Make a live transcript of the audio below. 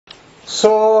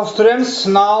So students,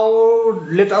 now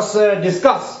let us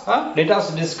discuss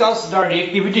the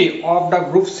reactivity of the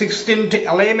group 16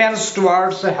 elements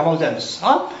towards halogens.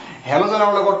 Halogen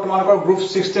logot tomalokor group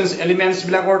 16 elements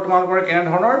bilakor tomalokor kena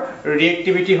dhonor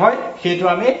reactivity hoy hetu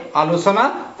ami alochona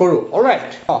koru. All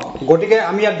right, gotike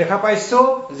ami ya dekha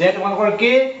paiso je tomalokor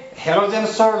ki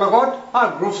halogens logot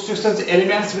group 16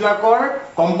 elements bilakor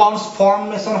compounds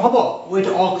formation hobo with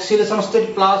oxidation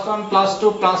state +1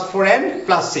 +2 +4 and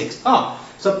 +6.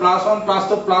 So +1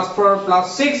 +2 +4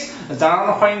 +6 jaran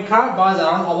সংখ্যা বা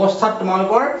jaran অবস্থাত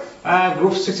তোমালকৰ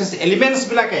group 16 elements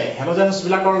bilake halogens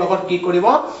bilakor logot ki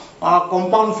koribo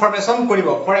compound formation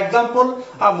koribo. For example,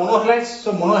 monohalides. So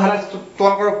monohalides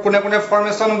তোমালকৰ কোনে কোনে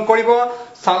formation koribo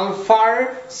sulfur,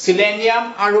 selenium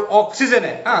aru oxygen.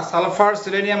 Sulfur,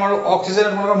 selenium aru oxygen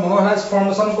তোমালকৰ monohalides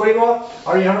formation koribo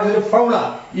aru ইহতৰ যে formula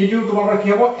E2 তোমালকৰ কি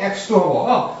হ'ব X2 হ'ব.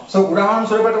 So উদাহৰণ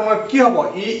স্বৰূপে তোমালকৰ কি হ'ব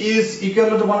E is equal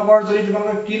to তোমালকৰ যদি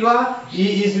তোমালকৰ কি লোৱা E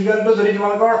is equal to যদি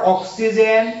তোমালকৰ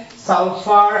oxygen,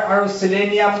 sulfur aru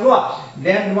selenium লোৱা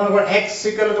then তোমালকৰ X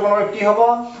equal to তোমালকৰ কি হ'ব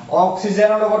oxygen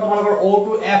লগত তোমালকৰ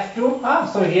O2F2.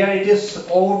 So here it is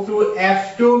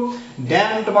O2F2 then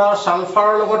তোমালকৰ sulfur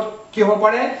লগত কি হ'ব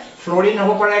পাৰে fluorine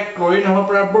হ'ব পাৰে chlorine হ'ব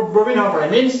পাৰে bromine হ'ব পাৰে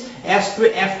means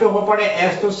S2F2 হ'ব পাৰে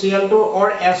S2Cl2 or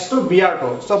S2Br2.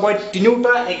 so মই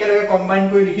তিনিটা একেলগে কম্বাইন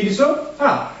কৰি লিখি দিছো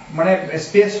মানে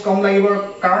স্পেস কম লাগিবৰ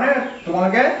কাৰণে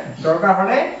তোমালোকে দৰকাৰ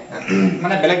হলে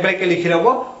মানে বেলেগ বেলেগকে লিখি লব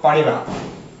পাৰিবা.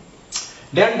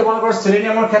 then তোমালোকৰ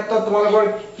seleniumৰ ক্ষেত্ৰত তোমালোকৰ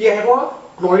কি আহিব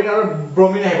chlorine আৰু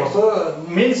bromine আহিব. so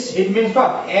it means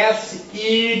what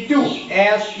Se2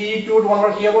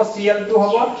 তোমালোকৰ কি হ'ব Cl2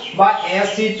 হ'ব বা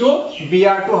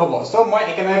Se2Br2 হ'ব. so মই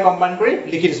একেলগে কম্বাইন কৰি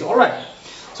লিখি দিছো. all right,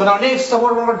 so now next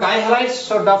about dihalides.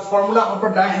 so the formula of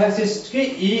dihalides is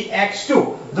EX2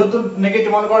 joto neke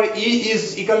tomolokor E is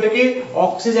equal to ki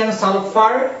oxygen,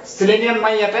 sulfur, selenium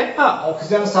mai yate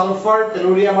oxygen, sulfur,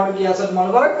 tellurium aru ki ase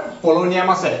tomolokor polonium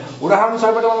ase. udahoron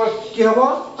sorope tomolokor ki hobo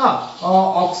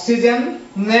oxygen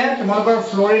ne tomolokor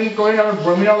fluorine, chlorine aru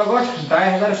bromine logot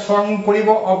dihalide form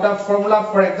koribo of the formula.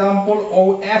 for example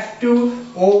OF2,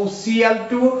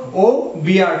 OCl2,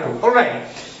 OBr2. all right,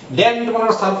 then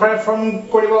tomorrow sulfur form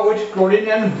koribo with chlorine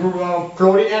and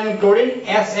chlorine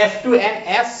SF2 and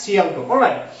SCl2. all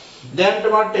right, then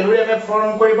tomorrow tellurium form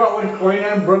koribo with chlorine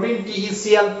and bromine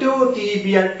TeCl2,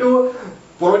 TeBr2.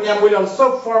 polonium will also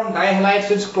form dihalides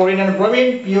with chlorine and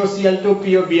bromine PoCl2,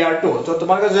 PoBr2. so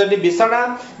tomorrow jodi bisara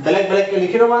beleg beleg ke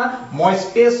likhi loba moi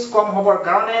space kom hobor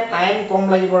karone time kom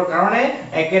lagibor karone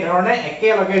eke dhorone eke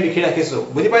lage likhi rakhisu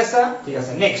bujhi paisa thik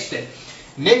ase.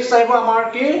 next আহিব আমাৰ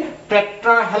কি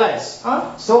tetrahalides.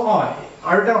 so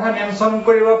আৰু এটা কথা mention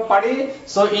কৰিব পাৰি.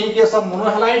 so in case of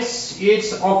monohalides its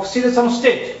oxidation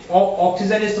state of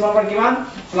oxygen is তোমাকৰ কিমান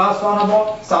 +1 হ'ব,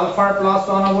 sulfur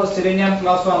 +1 হ'ব, selenium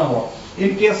 +1 হ'ব.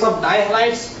 in case of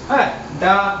dihalides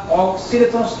the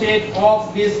oxidation state of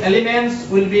these elements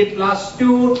will be +2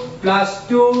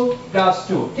 +2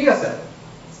 +2 ঠিক আছে.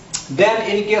 then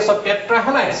in case of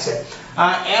tetrahalides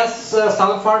as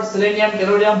sulfur, selenium,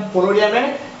 tellurium, polonium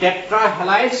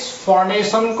tetrahalides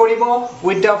formation koribo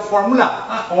with the formula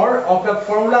or of the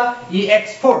formula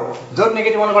EX4 jot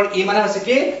negative one e mane ase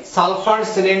ki sulfur,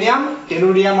 selenium,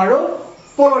 tellurium aru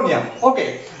polonium. okay,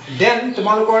 then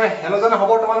tomalokor halogen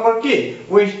hobo tomalokor ki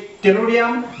with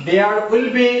tellurium there will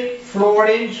be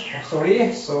fluorine.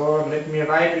 so let me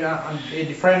write in a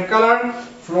different color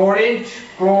fluorine,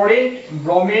 chlorine,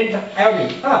 bromine,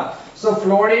 iodine. so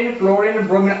fluorine, chlorine,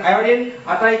 bromine, iodine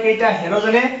atai keita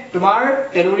halogene tumar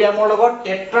telluriumor logot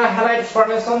tetrahalide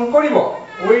formation koribo.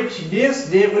 with this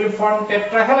they will form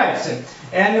tetrahalides.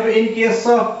 and in case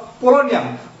of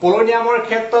poloniumor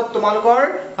khetrot tumalokor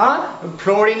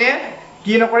fluorine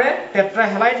ki nokore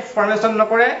tetrahalide formation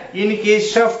nokore. in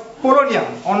case of polonium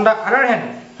on the other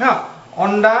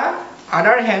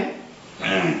hand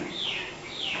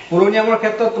poloniumor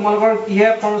khetrot tumalokor ki he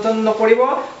formation nokoribo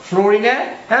fluorine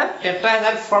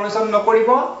tetrahalide formation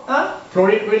nokoribo.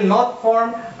 fluorine will not form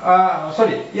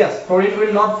fluorine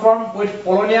will not form with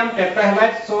polonium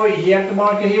tetrahalide. so here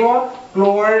tomorrow ki hibo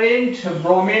chlorine,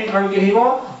 bromine aru ki hibo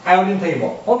iodine thakibo.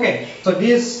 okay, so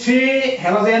these three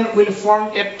halogen will form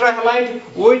tetrahalide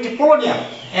with polonium.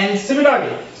 and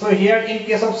similarly so here in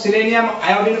case of selenium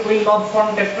iodine will not form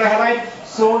tetrahalide.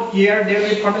 so here there will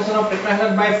be formation of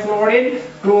tetrahalide by fluorine,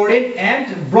 chlorine and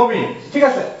bromine ঠিক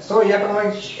আছে. so here তোমাক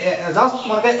just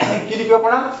তোমাকে কি লিখিব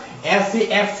পাৰা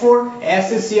SeF4,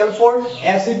 SeCl4,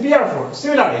 SeBr4.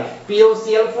 similarly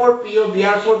PoCl4,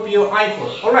 PoBr4, PoI4.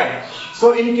 all right, so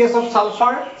in case of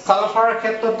sulfur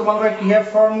ক্ষেত্ৰত তোমালোকে কি হে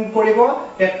ফৰ্ম কৰিব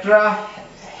tetra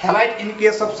halide in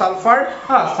case of sulfur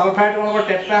sulfur তোমালোকৰ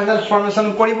tetrahedral formation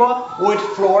কৰিব with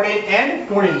fluorine and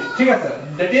chlorine ঠিক আছে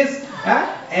that is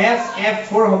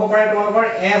SF4 হ'ব পাৰে তোমালোকৰ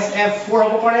SF4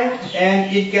 হ'ব পাৰে and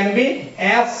it can be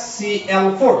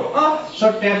SCl4 so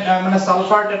মানে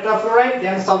sulfur tetrafluoride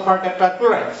then sulfur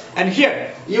tetrachloride and here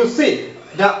you see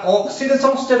the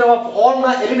oxidation state of all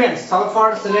the elements sulfur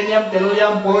selenium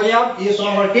tellurium polonium is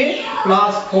over k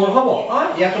 +4 hobo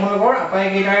ya tomologor apai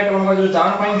getai tomologor jo jan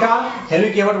সংখ্যা hello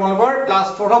কি হ'ব tomologor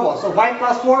 +4 hobo so why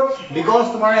 +4 because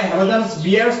tomorrow halogens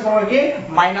bears tomorrow k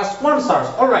 -1 charge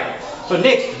all right so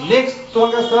next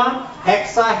tomologor soa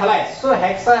hexahalide so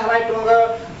hexahalide tomologor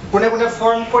কোনে কোনে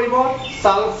form কৰিব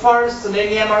sulphur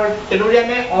selenium আৰু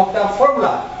টেলুৰিয়ামে of the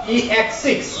formula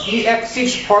EX6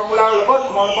 ফৰ্মুলাৰ লগত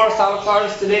তোমালোকৰ sulphur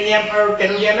selenium আৰু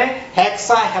টেলুৰিয়ামে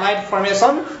হেক্সাহেলাইড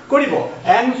formation কৰিব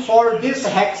and for this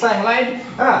hexahalide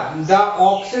the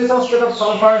oxidation state of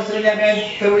sulfur selenium and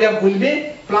tellurium will be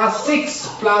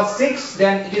 +6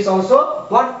 then it is also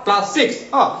what +6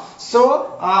 so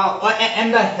and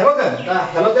the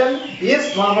halogen is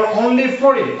তোমালোকৰ only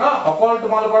fluorine অকল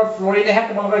তোমালোকৰ fluorine হে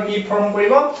তোমালোকৰ কি ফৰ্ম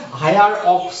কৰিব higher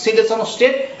oxidation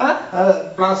state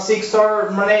 +6 or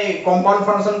মানে compound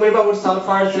formation কৰিব with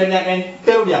sulfur selenium and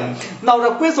tellurium now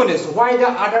the question is why the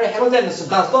other halogens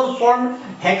does not form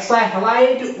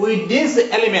hexahalide with these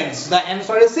elements the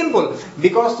answer is simple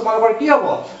because তোমালোকৰ কি হ'ব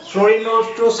fluorine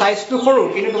to size to সৰু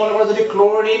কিন্তু তোমালোকৰ যদি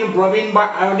chlorine bromine বা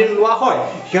iodine লোৱা হয়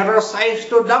হিয়াৰৰ size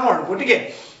to ডাঙৰ গটিকে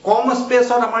কম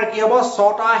স্পেসত আমাৰ কি হ'ব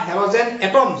 6টা হ্যালোজেন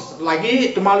এটমস লাগি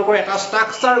তোমালোকৰ এটা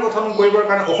স্ট্ৰাকচাৰ গঠন কৰিবৰ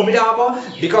কাৰণে অসুবিধা হ'ব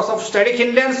because of steric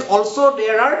hindrance also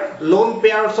there are lone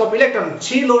pairs of electrons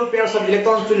 3 lone pairs of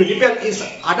electrons will repel each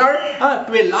other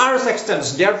to a large extent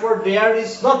therefore there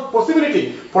is not possibility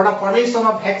for the formation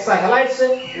of hexahalides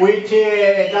with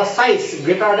the size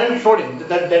greater than fluorine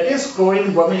that is chlorine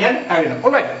bromine and iodine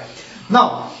all right now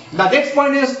the next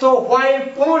point is to why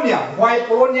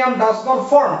polonium does not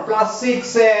form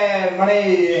 +6 মানে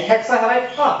hexahalide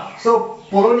so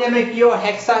polonium e kio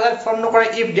hexahalide form nokore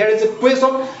if there is a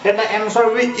question then the answer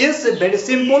is very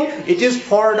simple it is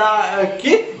for the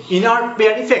inert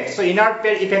pair effect so inert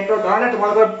pair effect or karone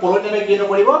tomolokor polonium e ki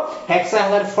nokoriব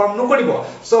hexahalide form nokoriব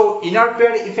so inert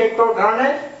pair effect or karone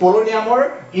polonium or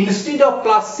instead of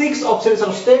 +6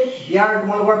 oxidation state here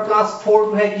tomolokor +4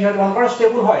 to he ki hoy tomolokor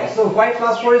stable hoy so why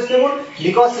 +4 is stable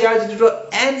because here is due to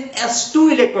ns2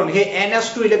 electron he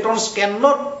ns2 electrons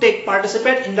cannot take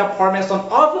participate in the formation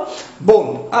of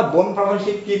bone bone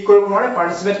formation ki koribo nore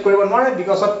participate koribo nore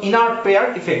because of inert pair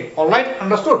effect all right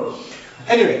understood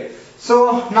anyway so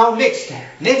now next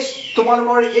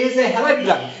তোমালোকৰ এই যে halide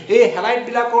বিলাক এই halide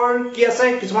বিলাকৰ কি আছে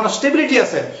কিছুমান stability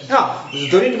আছে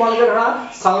যদি তোমালোকে ধৰা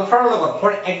সালফাৰৰ লগত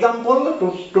ফৰ এক্সাম্পল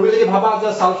তুমি যদি ভাবা যে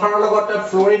সালফাৰৰ লগত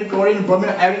ফ্লোৰিন ক্লোৰিন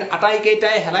ব্ৰোমিন আয়োডিন আটাই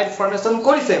কেইটাই halide ফৰ্মেশন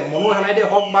কৰিছে মনো halide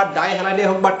হওক বা ডাই halide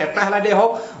হওক বা টেট্ৰা halide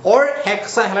হওক অৰ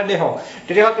হেক্সা halide হওক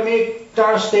তেতিয়া তুমি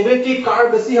তাৰ ষ্টেবিলিটি কাৰ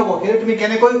বেছি হ'ব কিন্তু তুমি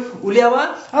কেনেকৈ উলিয়াবা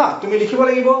তুমি লিখিব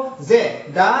লাগিব যে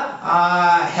দা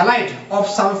halide of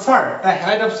sulfur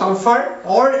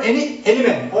or any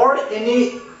element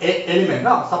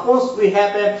now suppose we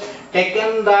have taken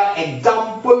the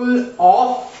example of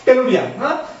tellurium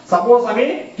suppose আমি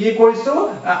কি কৰিছো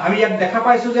আমি ইয়াত দেখা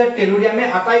পাইছো যে টেলুৰিয়ামে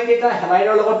আটাই কেইটা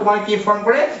হ্যালাইডৰ লগত তোমাৰ কি ফৰ্ম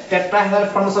কৰে টেট্ৰাহেড্ৰাল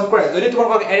ফৰ্মেশন কৰে যদি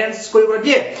তোমাক এৰেঞ্জ কৰিব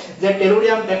দিয়ে যে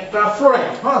টেলুৰিয়াম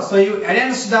টেট্ৰাফ্লোৰাইড so you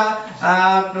arrange the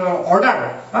order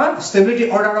stability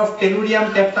order of tellurium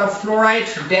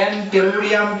tetrafluoride then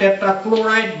tellurium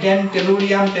tetrachloride then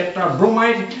tellurium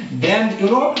tetrabromide then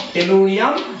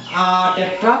tellurium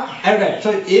tetraiodide so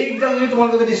ekta jodi tomar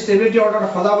jodi stability order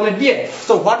sajabole die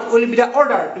so what will be the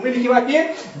order tumi likhiba ki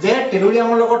je tellurium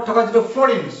logot thoka jeto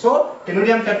fluorine so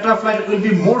tellurium tetrafluoride will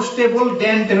be more stable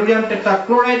than tellurium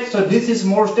tetrachloride so this is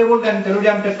more stable than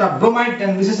tellurium tetrabromide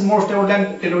then this is more stable than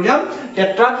tellurium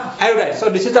tetraiodide so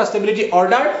this is the stability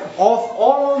order of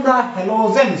all the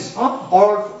halogens or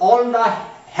all the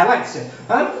halides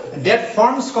that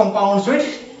forms compounds with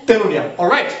tellurium all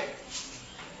right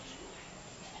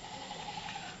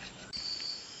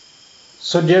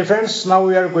so dear friends now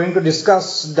we are going to discuss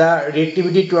the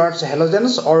reactivity towards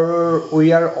halogens or we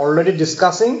are already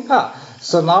discussing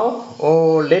so now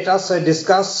let us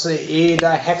discuss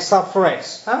the hexafluorides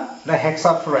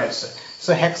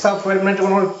so hexafluoride মানে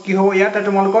তোমালোকৰ কি হ'ব ইয়াত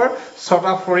তোমালোকৰ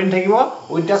 6টা Florin থাকিব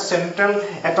with the central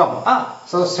atom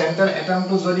so central atom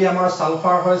to যদি আমাৰ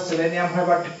সালফাৰ হয় সেলেনিয়াম হয়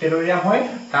বা টেলুৰিয়াম হয়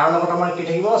তাৰ লগত আমাৰ কি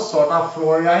থাকিব 6টা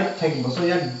ফ্লোৰাইড থাকিব so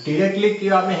ইয়াত ডাইৰেক্টলি কি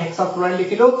আমি হেক্সাফ্লোৰাইড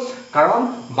লিখিলো কাৰণ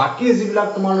বাকি যিবিলাক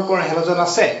তোমালোকৰ হ্যালোজেন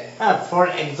আছে for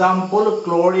example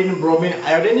chlorine bromine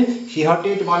iodine হিহতি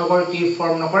তোমালোকৰ কি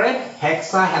ফৰ্ম নকৰে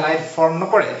হেক্সাহেলাইড ফৰ্ম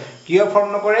নকৰে কিয় ফৰ্ম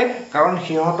নকৰে কাৰণ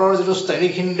সিহঁতৰ যেটো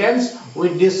steric hindrance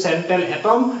with this central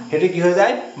atom হেটি কি হৈ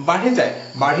যায় বাঢ়ি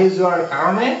যোৱাৰ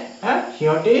কাৰণে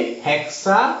সিহঁতি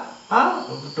হেক্সা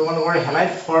তোমালোকৰ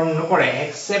হেলাইড ফৰ্ম নকৰে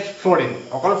except fluorine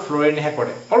অকল fluorine হে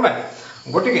কৰে অলৰাইট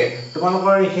গটিকে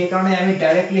তোমালোকৰ সেই কাৰণে আমি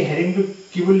ডাইৰেক্টলি হেডিংটো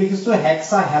কি বুলি লিখিছো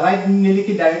হেক্সা হেলাইড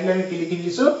নিলিখি ডাইৰেক্টলি আমি কি লিখি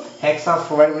দিছো হেক্সা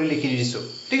ফ্লোৰাইড বুলি লিখি দিছো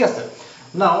ঠিক আছে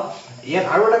নাও ইয়াত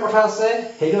আৰু এটা কথা আছে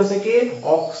হেইটো আছে কি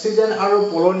অক্সিজেন আৰু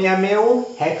পলোনিয়ামেও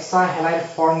হেক্সা হেলাইড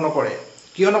ফৰ্ম নকৰে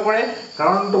কিয় নকৰে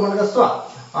কাৰণ তোমালোকে চোৱা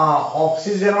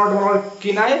অক্সিজেনৰ তোমালোকৰ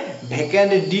কি নাই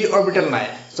ভেকেন্ট ডি অৰবিটেল নাই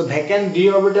সো ভেকেন্ট ডি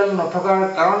অৰবিটেল নথকাৰ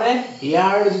কাৰণে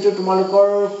ইয়াৰ যেটো তোমালোকৰ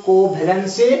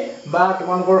কোভ্যালেন্সি বা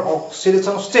তোমালোকৰ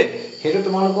অক্সিডেশন ষ্টেট হেতু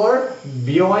তোমালোকৰ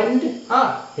বিয়ন্ড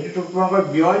হেতু তোমালোকৰ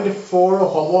বিয়ন্ড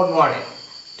 4 হ'ব নোৱাৰে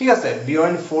ঠিক আছে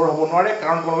বিয়ন্ড 4 হ'ব নোৱাৰে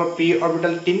কাৰণ তোমালোকৰ p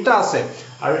অৰবিটেল তিনটা আছে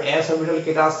আৰু s অৰবিটেল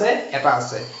কেটা আছে এটা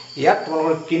আছে ইয়াত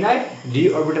তোমালোকৰ কি নাই d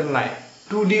অৰবিটেল নাই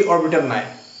 2d অৰবিটেল নাই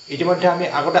ইতিমধ্যে আমি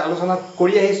আগতে আলোচনা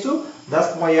কৰি আহিছো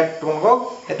জাস্ট মই ইয়াত তোমালোকক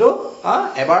এটো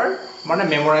এবাৰ মানে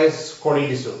মেমৰাইজ কৰি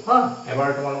দিছো এবাৰ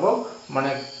তোমালোকক মানে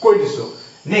কৈ দিছো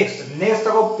নেক্সট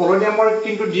আকৌ পলোনিয়ামৰ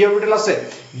কিন্তু d অৰবিটেল আছে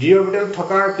d অৰবিটেল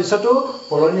থকাৰ পিছতো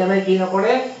পলোনিয়ামে কি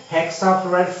নকৰে হেক্সা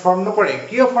ফ্লোৰাইড ফৰ্ম নকৰে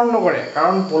কিয় ফৰ্ম নকৰে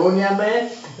কাৰণ পলোনিয়ামে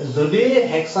যদি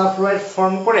হেক্সা ফ্লোৰাইড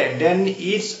ফৰ্ম কৰে then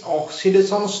its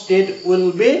oxidation state will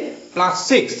be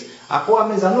 +6 আকৌ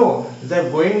আমি জানো যে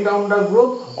গোইং ডাউন দা গ্ৰুপ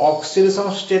অক্সিডেশন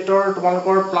ষ্টেটৰ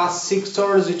তোমালোকৰ +6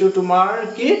 ৰ যেটো তোমাৰ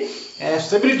কি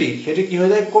stability হেতু কি হৈ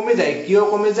যায় কমি যায় কিয়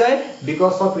কমি যায়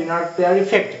because of inert pair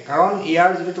effect কাৰণ ইয়াৰ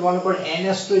যেটো তোমালোকৰ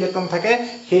ns2 ইলেক্ট্ৰন থাকে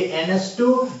সেই ns2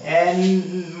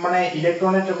 মানে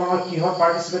ইলেক্ট্ৰনে তোমালোকৰ কিহত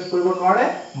পাৰ্টিসিপেট কৰিব নোৱাৰে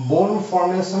বন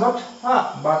ফৰ্মেশনত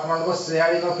বা তোমালোকৰ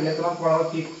শেয়াৰিং অফ ইলেক্ট্ৰন তোমালোকৰ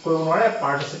কি কৰিব নোৱাৰে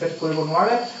পাৰ্টিসিপেট কৰিব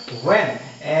নোৱাৰে when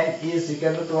n is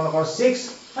equal to তোমালোকৰ 6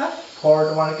 for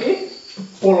তোমালোকৰ কি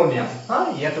পলোনিয়াম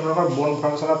ইয়াত তোমালোকৰ বন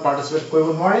ফৰ্মেশনত পাৰ্টিসিপেট কৰিব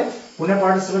নোৱাৰে কোনে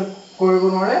পাৰ্টিসিপেট কৰিব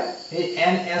নোৱাৰে এই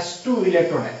ns2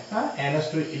 ইলেক্ট্ৰনে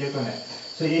ns2 ইলেক্ট্ৰনে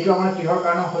সো এইটো আমাৰ কিহৰ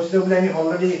কাৰণে হৈছিল বুলি আমি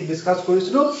অলৰেডি ডিসকাস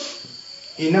কৰিছিলো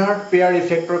ইনাৰ্ট পেয়াৰ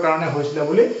ইফেক্টৰ কাৰণে হৈছিল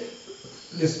বুলি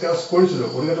ডিসকাস কৰিছিলো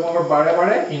গতিকে তোমালোকৰ বাৰে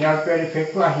বাৰে ইনাৰ্ট পেয়াৰ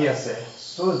ইফেক্টটো আহি আছে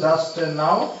so just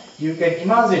now you can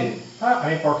imagine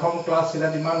আমি প্ৰথম ক্লাস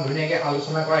ইলাত ইমান ধুনিয়াকে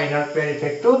আলোচনা কৰা ইনাৰ্ট পেয়াৰ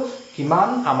ইফেক্টটো কিমান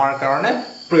আমাৰ কাৰণে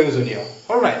প্ৰয়োজনীয়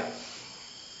অলৰাইট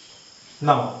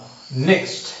নাও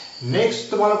নেক্সট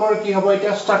তোমালোকৰ কি হ'ব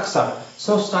এটা ষ্ট্ৰাকচাৰ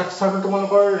সো ষ্ট্ৰাকচাৰটো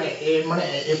তোমালোকৰ মানে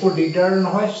একো দিগদাৰ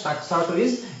নহয় ষ্ট্ৰাকচাৰটো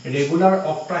ইজ ৰেগুলাৰ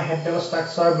অক্টাহেড্ৰেল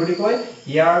ষ্ট্ৰাকচাৰ বুলি কয়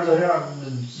ইয়াৰ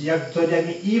যদি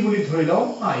আমি ই বুলি ধৰি লওঁ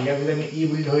ইয়াক যদি আমি ই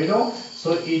বুলি ধৰি লওঁ সো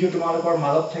ইটো তোমালোকৰ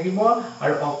মাজত থাকিব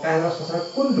আৰু অক্টাহেড্ৰেল ষ্ট্ৰাকচাৰ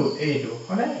কোনটো এইটো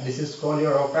মানে this is cold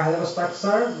your octahedral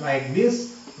structure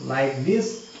like this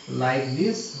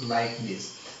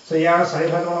So here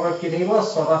চাৰিভাগ তোমালোকৰ কি থাকিব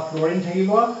ছটা ফ্লোৰিন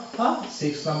থাকিব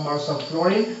 6 numbers of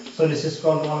fluorine so this is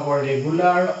called তোমালোকৰ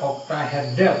regular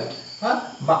octahedral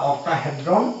বা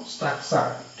octahedron structure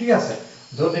ঠিক আছে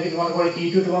যত নেকি তোমালোকৰ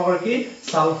E2 তোমালোকৰ কি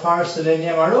সালফাৰ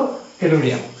সেলেনিয়াম আৰু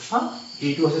টেলুৰিয়াম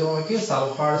E2 আছে তোমালোকৰ কি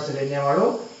সালফাৰ সেলেনিয়াম আৰু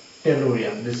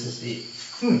টেলুৰিয়াম this is E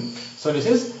so this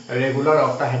is regular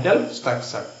octahedral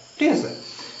structure ঠিক আছে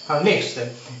next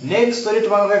যদি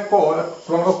তোমালোকে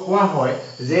কোৱা হয়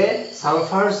যে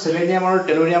সালফাৰ সেলেনিয়াম আৰু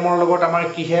টেলুৰিয়ামৰ লগত আমাৰ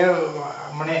কি হে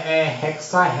মানে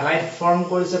হেক্সা হেলাইড ফৰ্ম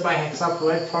কৰিছে বা হেক্সা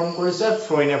ফ্লোৰাইড ফৰ্ম কৰিছে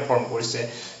ফ্লোৰিনে ফৰ্ম কৰিছে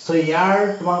সো ইয়াৰ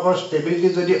তোমালোকৰ ষ্টেবিলিটি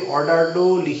যদি অৰ্ডাৰটো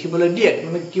লিখিবলৈ দিয়ে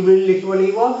তুমি কি বুলি লিখিব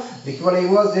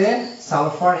লাগিব যে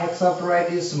sulfur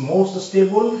hexafluoride is most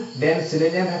stable then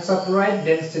selenium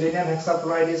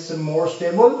hexafluoride is more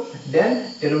stable then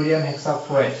tellurium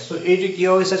hexafluoride so এইটো কি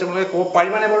হৈছে তোমালোকে কো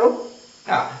পাৰিবানে বাৰু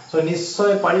so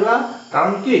নিশ্চয় পাৰিবা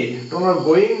কাৰণ কি তোমাৰ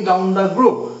গোইং ডাউন দা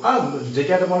গ্ৰুপ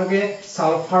যেতিয়া তোমালোকে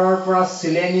সালফাৰৰ পৰা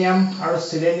সিলেনিয়াম আৰু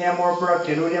সিলেনিয়ামৰ পৰা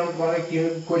টেলুৰিয়াম তোমালোকে কি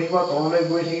কৰিব তললৈ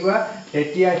গৈ থাকিবা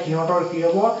তেতিয়া কিহতৰ কি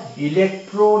হ'ব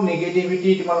ইলেক্ট্ৰনেগেটিভিটি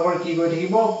তোমালোকৰ কি গৈ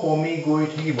থাকিব কমি গৈ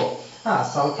থাকিব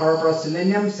সালফাৰৰ পৰা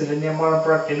সিলেনিয়াম সিলেনিয়ামৰ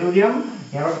পৰা টেলুৰিয়াম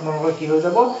ইয়াৰ তোমালোকৰ কি হৈ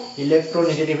যাব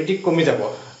ইলেক্ট্ৰনেগেটিভিটি কমি যাব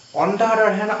on the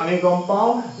other hand আমি গম পাও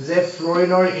যে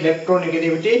ফ্লোৰিনৰ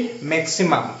ইলেক্ট্ৰনেগেটিভিটি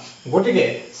ম্যাক্সিমাম গটিকে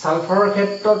সালফাৰৰ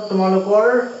ক্ষেত্ৰত তোমালোকৰ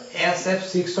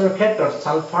SF6 ৰ ক্ষেত্ৰত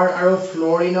সালফাৰ আৰু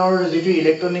ফ্লোৰিনৰ যেটো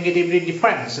ইলেক্ট্ৰনেগেটিভিটি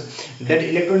difference that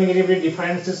electronegativity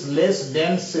difference is less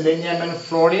than selenium and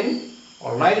fluorine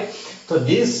all right so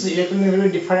this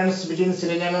electronegativity difference between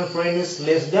selenium and fluorine is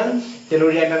less than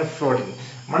tellurium and fluorine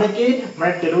মানে কি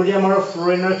মানে টেলুৰিয়াম আৰু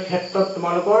ফ্লোৰিনৰ ক্ষেত্ৰত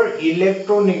তোমালোকৰ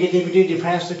ইলেক্ট্ৰনেগেটিভিটি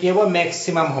ডিফাৰেন্স কি হ'ব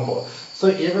ম্যাক্সিমাম হ'ব সো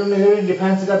ইলেক্ট্ৰনেগেটিভিটি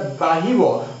ডিফাৰেন্স এটা বাঢ়িব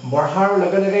বঢ়াৰ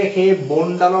লগে লগে সেই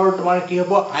বন্ডালৰ তোমাৰ কি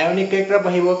হ'ব আয়নিক কেৰেক্টাৰ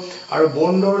বাঢ়িব আৰু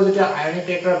বন্ডৰ যেতিয়া আয়নিক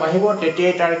কেৰেক্টাৰ বাঢ়িব তেতিয়া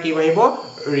তাৰ কি বাঢ়িব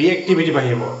ৰিএক্টিভিটি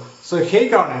বাঢ়িব সো সেই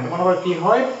কাৰণে তোমালোকৰ কি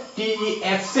হয়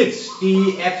TEF6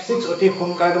 অতি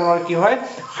সোনকালে তোমাৰ কি হয়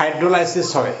হাইড্ৰোলাইসিস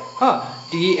হয় হা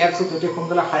TEF6 অতি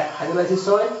সোনকালে হাইড্ৰোলাইসিস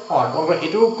হয় তোমালোকৰ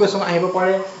এটো কোৱেশ্চন আহিব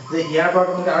পাৰে যে ইয়াৰ পৰা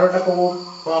তোমালোকে আৰু এটা কব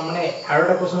মানে আৰু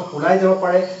এটা কোৱেশ্চন ওলাই যাব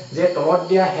পাৰে যে তলত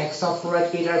দিয়া হেক্সাফ্লুৰাইড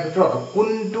কেইটাৰ ভিতৰত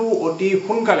কোনটো অতি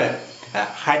সোনকালে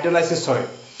হাইড্ৰোলাইসিস হয়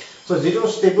So, zero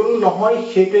stable নহয়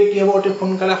সেইটোৱে কি হ'ব অতি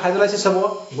সোনকালে হাইড্ৰোলাইসিস হ'ব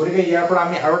গতিকে ইয়াৰ পৰা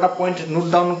আমি আৰু এটা পইণ্ট নোট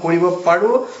ডাউন কৰিব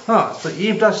পাৰো so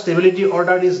if the stability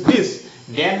order is this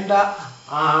then the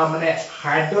মানে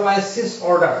হাইড্ৰোলাইসিস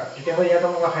order তেতিয়া হয় ইয়াত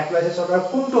আমাৰ হাইড্ৰোলাইসিস order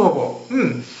কোনটো হ'ব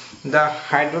the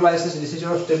hydrolysis this is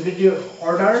your stability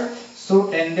order so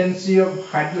tendency of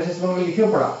hydrolysis মানে লিখিব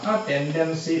পৰা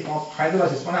tendency of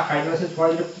hydrolysis মানে hydrolysis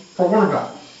হোৱাৰ যে প্ৰৱণতা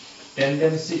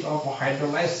tendency of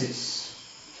hydrolysis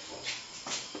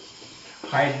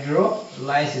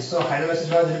so hydrolysis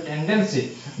has a tendency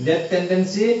that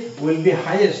tendency will be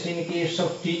highest in case of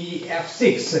TEF6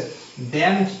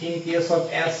 then in case of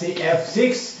LCF6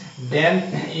 then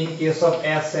in case of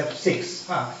SF6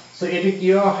 so it is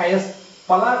your highest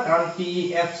pala karon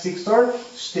TEF6 or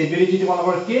stability to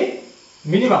one ki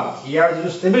minimum here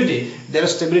is stability their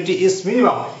stability is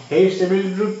minimum hey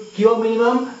stability to kyo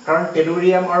minimum karon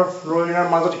tellurium or fluorine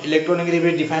মাজত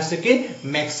electronegativity difference ki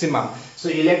maximum so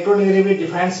electronegativity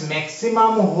difference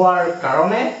maximum হোৱাৰ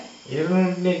কাৰণে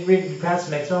electronegativity difference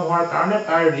maximum হোৱাৰ কাৰণে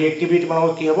তাৰ reactivity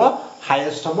মানৰ কি হ'ব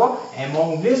highest হ'ব among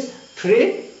these three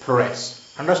fluorides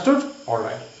understood all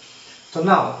right so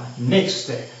now next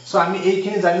so আমি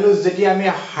এইখিনি জানিলো যেতি আমি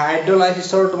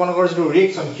হাইড্ৰোলাইসিসৰ তোমালোকৰ যেটো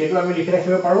ৰিঅ্যাকচন সেইটো আমি লিখি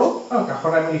ৰাখিব পাৰো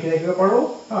কাখত আমি লিখি ৰাখিব পাৰো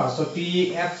so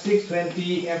TEF6 when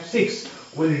TEF6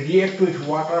 will react with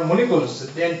water molecules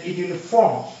then it will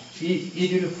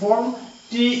form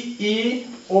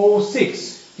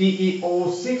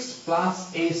TeO6 plus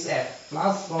HF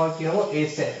plus কি হ'ব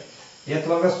HF ইয়াত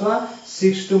লগা সোৱা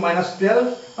 6 to -12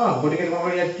 গটিকে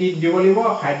তোমালোকৰ ইয়াত কি দিব লাগিব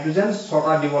হাইড্ৰোজেন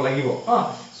 6টা দিব লাগিব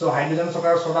so hydrogen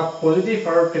ছটা পজিটিভ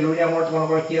আৰু টেলুৰিয়ামৰ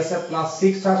তোমালোকৰ কি আছে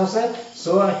 +6 চাৰ্জ আছে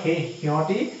so হে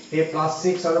হিহতি এই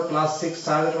 +6 আৰু +6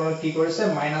 চাৰ্জ তোমালোকৰ কি কৰিছে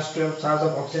 -12 চাৰ্জ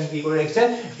অফ অক্সিজেন কি কৰি ৰাখিছে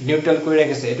নিউট্ৰেল কৰি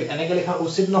ৰাখিছে এটো এনেকে লেখা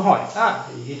উচিত নহয়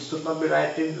it should not be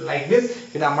written like this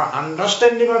কিন্তু আমাৰ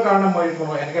আন্ডাৰষ্টেণ্ডিংৰ কাৰণে মই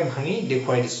তোমাক এনেকে ভাঙি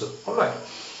দেখুৱাই দিছো alright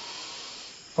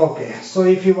Okay, so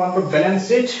if you want to balance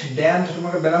it, then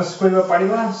tomorrow balance koriba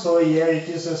pariba. So here it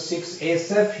is a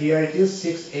 6HF, here it is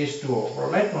 6H2O. All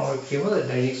right, now the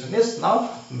direction is now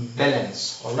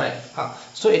balance. All right.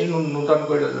 So it is note down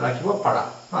kori rakhibo para.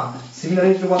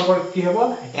 Similarly, tomorrow ki hobo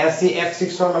SCF6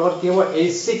 or logot ki hobo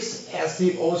A6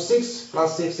 SCO6 plus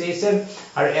 6HF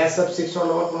or SF6 or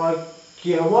logot tomorrow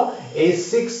ki hobo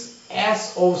A6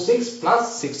 SO6 plus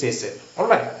 6HF. All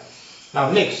right. Now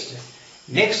next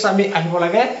আমি আহিব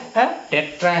লাগে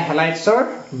tetrahalides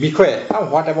বিষয়ে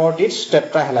what about its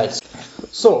tetrahalides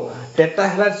so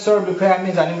tetrahalides বিষয়ে আমি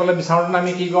জানিবলৈ বিচাৰোঁ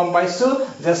আমি কি গম পাইছো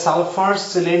যে সালফাৰ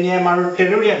সেলেনিয়াম আৰু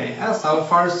টেলুৰিয়াম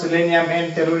সালফাৰ সেলেনিয়াম এণ্ড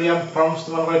টেলুৰিয়াম ফৰ্মছ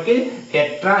তোমালোকৰ কি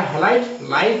tetrahalide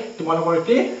like তোমালোকৰ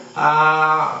কি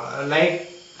like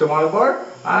তোমালোকৰ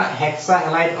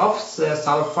hexahalide of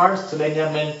sulfur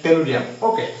selenium and tellurium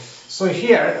okay So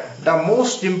here the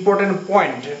most important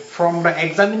point from the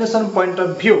examination point of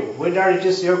view whether it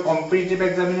is your competitive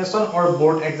examination or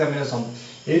board examination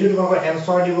eju tomar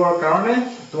answer dibor karone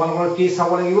tomar ki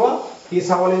sabo lagibo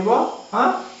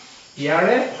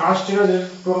yare first year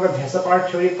tomar Vesper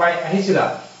theory pai ahisila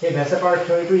ei Vesper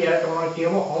theory tu yare tomar ki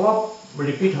hobo olop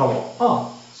repeat hobo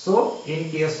so in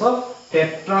case of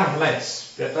tetrahalides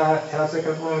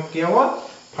tomar ki hobo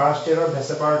first year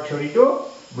Vesper theory tu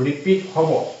repeat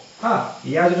hobo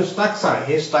ইয়াৰ যে structure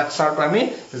হে স্ট্ৰাকচাৰটো আমি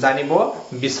জানিব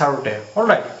বিচাৰোতে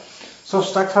alright so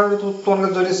স্ট্ৰাকচাৰটো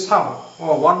তোমালোকে যদি চাও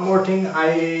one more thing I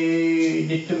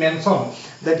need to mention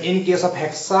that in case of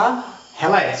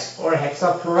hexahalides or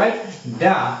hexafluoride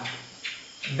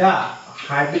the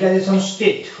hybridization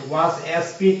state was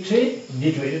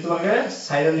sp3d2 এটো তোমালোকে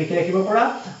সাইডত লিখি ৰাখিব পৰা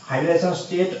hybridization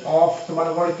state of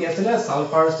তোমালোকৰ কি আছিল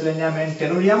sulfur selenium and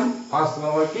tellurium was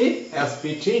তোমালোকৰ কি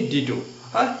sp3d2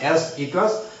 as it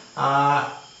was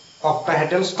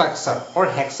octahedral structure or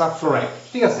hexafluoride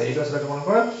ঠিক আছে এটা আছে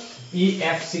তোমালোকৰ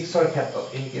EF6 or ক্ষেত্ৰত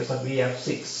in case of EF6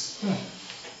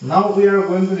 now we are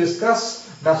going to discuss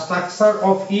the structure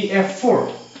of EF4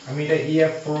 আমি এটা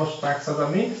EF4 structure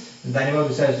আমি জানিব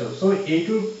বিচাৰিছো so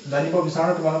এইটো জানিব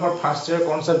বিচাৰো তোমালোকৰ ফাৰ্ষ্ট ইয়াৰ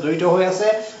কনসেপ্ট দুইটো হৈ আছে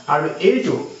আৰু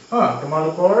এইটো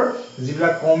তোমালোকৰ যিলা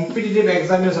কম্পিটিটিভ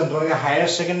এক্সামিনেশন তোমালোকে হায়াৰ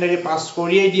সেকেন্ডাৰী পাস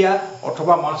কৰিয়ে দিয়া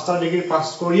অথবা মাস্টাৰ ডিগ্ৰী পাস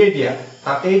কৰিয়ে দিয়া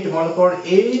তাতেই তোমালোকৰ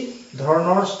এই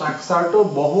ধৰণৰ স্ট্ৰাকচাৰটো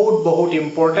বহুত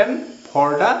ইম্পৰ্টেন্ট ফৰ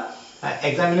দা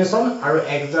examination আৰু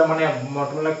exam মানে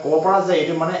তোমালোকে ক'ব পৰা যে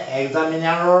এটো মানে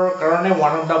এক্সামিনাৰৰ কাৰণে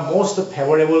one of the most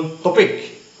favorable topic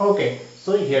okay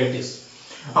So here it is.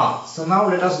 So now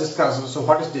let us discuss. So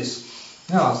what is this?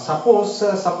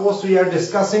 Suppose we are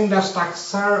discussing the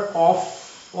structure of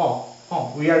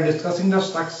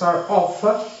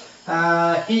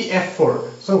EF4.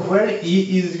 So where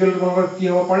E is equal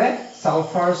to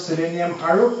sulfur, selenium, and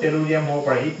tellurium.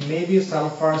 It may be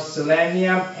sulfur,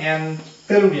 selenium, and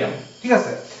tellurium.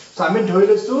 So I mean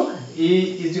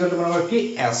E is equal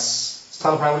to S.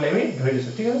 Sulfur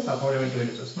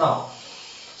now.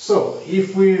 So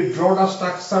if we draw the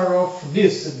structure of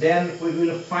this, then we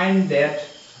will find that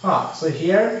so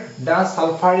here the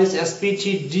sulfur is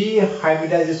sp3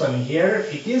 dehybridization. Here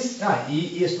it is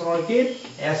E is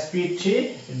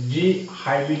sp3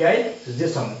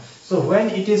 dehybridization. So when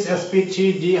it is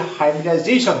sp3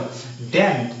 dehybridization,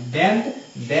 then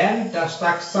the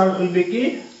structure will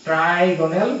be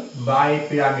trigonal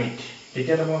bipyramid.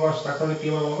 Trigonal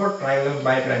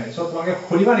bipyramid. So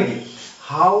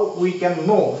how we can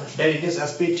know that it is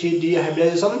sp3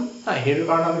 dehybridization? Here we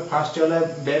first back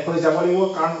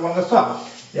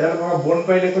bone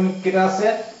pair electron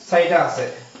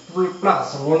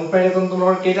plus bone pair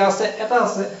electron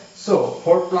so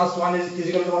 4 plus 1 is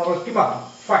equal to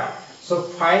 5. So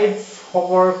 5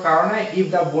 over karana,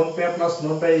 if the bone pair plus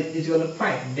lone pair is equal to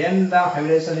 5, then the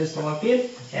hybridization is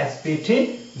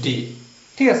sp3d.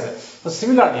 So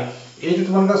similarly,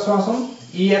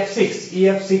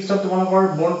 EF6 of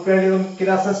bone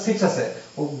pair 6 ase.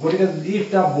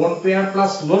 If the bone pair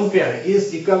plus lone pair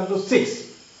is equal to 6,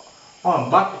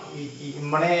 but we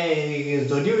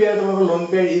have lone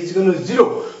pair is equal to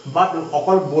 0, but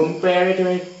all bone pair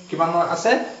ase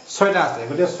 6 ase.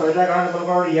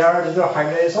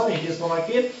 Hybridization it is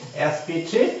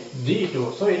sp3d2.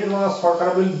 So it is a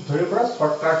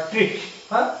shortcut trick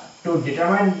to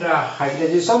determine the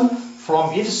hybridization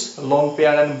from its lone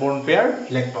pair and bone pair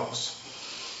electrons.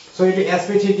 So it is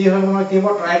sp3d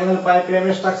trigonal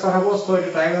bipyramid structure. So it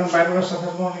is trigonal bipyramid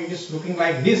structure. It is looking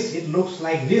like this. It looks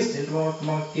like this. It so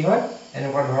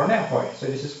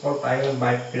this is called trigonal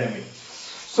bipyramid.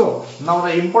 So now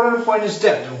the important point is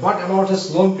that what about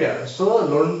this lone pair? So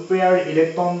lone pair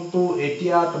electron to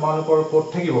etia tomalokor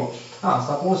code thakibo.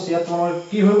 Suppose here tomar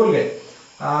ki hoy golge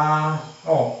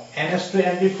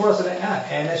ns2np4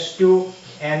 ns2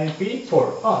 np4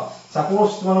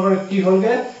 suppose tomalokor ki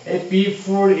holge a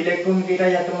p4 electron keita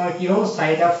ya tomar ki hol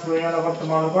side of fluorine logot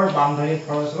tomalokor bandhani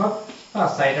formation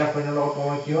side of fluorine logot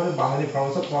tomar ki hol bandhani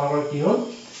formation tomalokor ki hol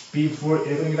p4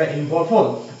 electron keita involve hol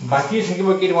baki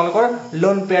thakibo ki tomalokor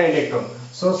lone pair electron.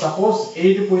 So suppose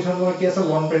 8 position tomar ki ase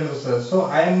lone pair electron. So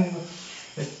I am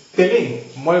telling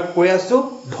moi koi asu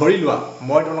dhori lua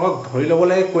moi tomar dhori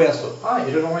lobole koi asu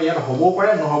eto tomar yar hobo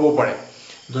pare no hobo pare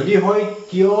যদি হয়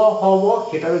কিয় হ'ব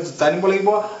এটা জানিব লাগিব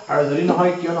আৰু যদি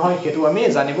নহয় কিয় নহয় হেতু আমি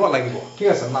জানিব লাগিব ঠিক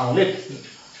আছে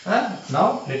now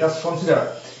let us consider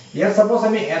here suppose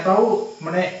আমি এটাও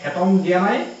মানে এটম দিয়া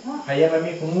নাই ইয়াত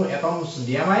আমি কোনো এটমস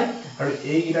দিয়া নাই আৰু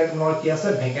এই গিটা তোমাৰ কি আছে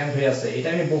ভেকেন্ট হৈ আছে এটা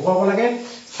আমি বহুৱাব লাগে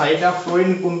চাৰিটা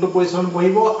ফ্লোৰিন কোনটো পজিশন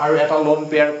বহিব আৰু এটা লোন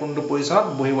পেয়াৰ কোনটো পজিশনত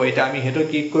বহিব এটা আমি হেতু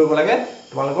কি কৰিব লাগে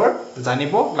তোমালোকৰ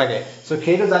জানিব লাগে সো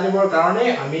সেইটো জানিবৰ কাৰণে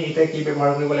আমি এটা কি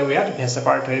ব্যৱহাৰ কৰিব লাগিব ইয়াত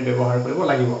ভেসেপাৰ থিওৰি ব্যৱহাৰ কৰিব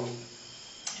লাগিব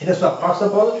এটা সো ফাৰ্স্ট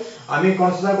অফ অল আমি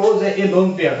কনসিডাৰ কৰো যে এই লোন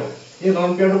পেয়াৰটো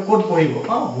কোড বহিব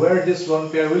where this lone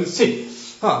pair will sit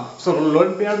so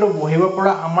lone pair to বহিব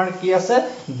পৰা আমাৰ কি আছে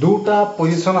দুটা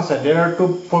পজিশন আছে there are two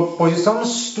positions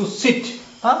to sit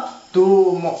to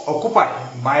occupy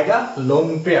by the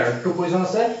lone pair two positions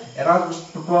আছে এটা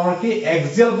তোমাৰ কি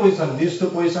axial position these two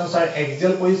positions are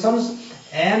axial positions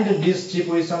and these three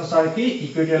positions are কি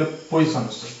equatorial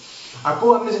positions আকৌ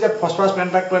আমি যেটা ফসফরাস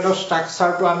পেন্টাক্লোৰাইডৰ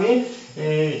স্ট্ৰাকচাৰটো আমি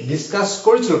ডিসকাস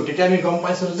কৰিছো তেতিয়া আমি গম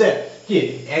পাইছো যে কি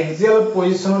axial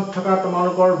পজিশনত থকা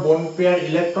তোমালোকৰ বন পেয়াৰ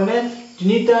ইলেক্ট্ৰনে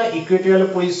তিনিটা ইকুৱেটৰিয়েল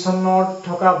পজিশনত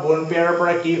থকা বন পেয়াৰৰ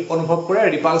পৰা কি অনুভৱ কৰে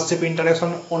ৰিপালসিভ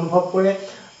ইন্টাৰেকশন অনুভৱ কৰে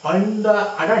on the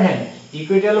other hand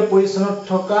Equatorial পজিশনত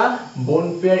থকা বন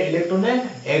পেয়াৰ ইলেক্ট্ৰনে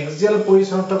axial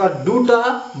পজিশনত থকা দুটা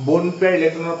বন পেয়াৰ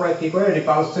ইলেক্ট্ৰনৰ পৰা কি কৰে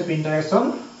ৰিপালসিভ ইন্টাৰেকশন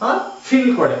ফিল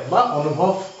কৰে বা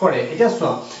অনুভৱ কৰে এটা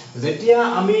চোৱা যেতিয়া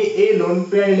আমি এই লোন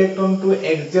পেয়াৰ ইলেক্ট্ৰনটো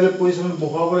axial পজিশনত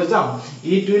বহাবলৈ যাম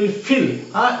it will feel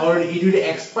or it will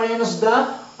experience the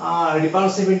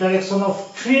repulsive interaction of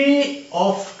three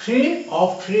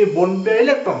bone pair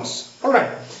electrons. All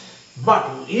right, but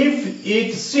if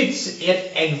it sits at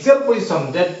axial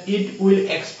position, that it will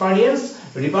experience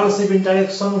repulsive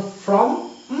interaction from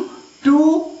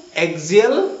two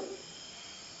axial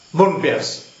bone pairs.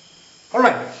 All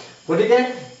right, গতিকে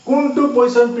কোনটো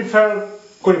position prefer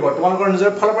কৰিব তোমালোকৰ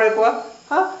নিজৰ ফালৰ পৰা কোৱা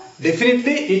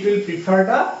definitely it will prefer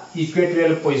the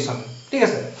equatorial position ঠিক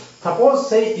আছে suppose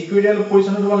say equatorial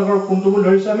position তোমালোকৰ কোনটো বুলি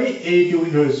ধৰিছো আমি এইটো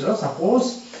বুলি ধৰিছো suppose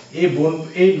এই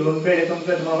লোন পেয়াৰ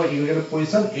ইলেক্ট্ৰনটোৱে তোমালোকৰ ইউনিট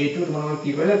পজিশন এইটো তোমালোকৰ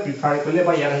কি কৰিলে প্ৰিফাৰ কৰিলে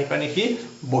বা ইয়াৰ আহি পানি কি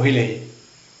বহিলেহি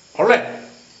অলৰাইট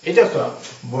এটা চোৱা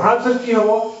বহাৰ পিছত কি হ'ব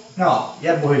না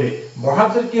ইয়াত বহিলে বহাৰ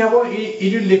পিছত কি হ'ব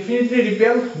it will definitely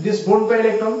ৰিপেল this bond pair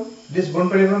electron this bond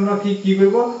pair electron কি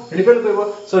কৰিব ৰিপেল কৰিব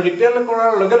সো ৰিপেল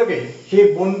কৰাৰ লগে লগে সেই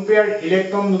বন্ড পেয়াৰ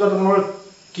ইলেক্ট্ৰন দুটা তোমালোকৰ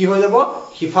কি হৈ যাব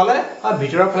হিফালে আৰু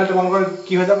ভিতৰৰ ফালে তোমালোকৰ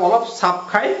কি হৈ যাব অলপ চাপ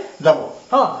খাই যাব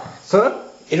হা সো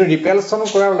এটো ৰিপেলছন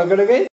কৰাৰ লগে লগে